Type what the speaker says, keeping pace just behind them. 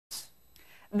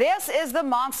This is the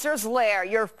monster's lair,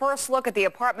 your first look at the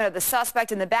apartment of the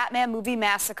suspect in the Batman movie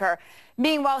massacre.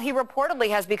 Meanwhile, he reportedly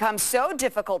has become so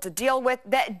difficult to deal with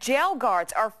that jail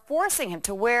guards are forcing him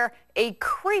to wear a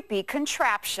creepy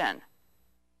contraption.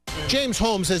 James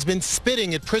Holmes has been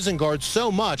spitting at prison guards so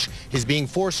much he's being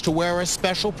forced to wear a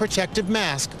special protective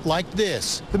mask like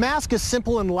this. The mask is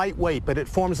simple and lightweight, but it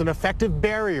forms an effective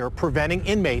barrier preventing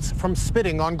inmates from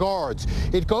spitting on guards.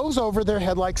 It goes over their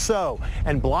head like so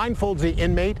and blindfolds the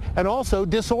inmate and also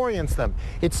disorients them.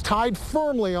 It's tied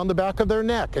firmly on the back of their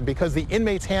neck, and because the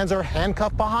inmate's hands are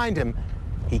handcuffed behind him,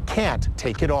 he can't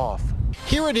take it off.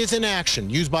 Here it is in action,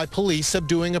 used by police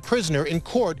subduing a prisoner in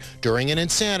court during an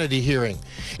insanity hearing.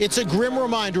 It's a grim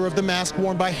reminder of the mask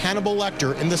worn by Hannibal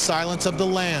Lecter in The Silence of the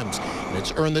Lambs, and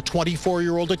it's earned the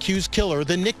 24-year-old accused killer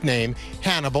the nickname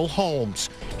Hannibal Holmes.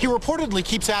 He reportedly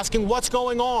keeps asking what's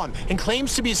going on and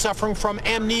claims to be suffering from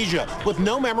amnesia with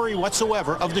no memory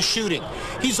whatsoever of the shooting.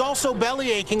 He's also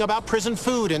bellyaching about prison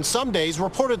food and some days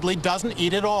reportedly doesn't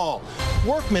eat at all.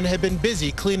 Workmen had been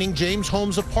busy cleaning James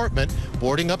Holmes' apartment,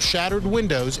 boarding up shattered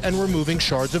windows and removing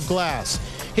shards of glass.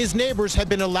 His neighbors have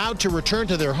been allowed to return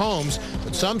to their homes,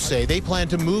 but some say they plan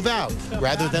to move out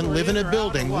rather than live in a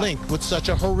building linked with such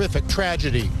a horrific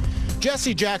tragedy.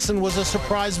 Jesse Jackson was a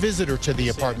surprise visitor to the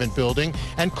apartment building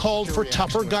and called for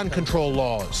tougher gun control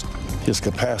laws. His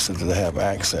capacity to have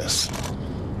access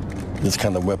to this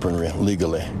kind of weaponry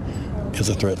legally is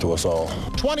a threat to us all.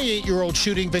 28-year-old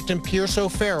shooting victim Pierce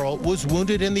O'Farrell was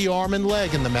wounded in the arm and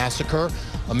leg in the massacre.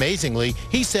 Amazingly,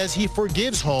 he says he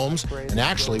forgives Holmes and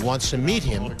actually wants to meet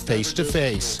him face to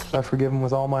face. I forgive him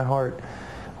with all my heart.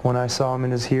 When I saw him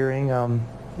in his hearing,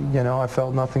 I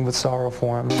felt nothing but sorrow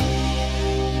for him.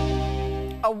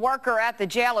 A worker at the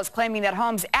jail is claiming that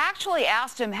Holmes actually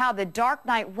asked him how The Dark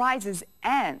Knight Rises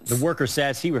ends. The worker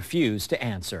says he refused to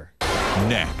answer.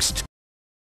 Next.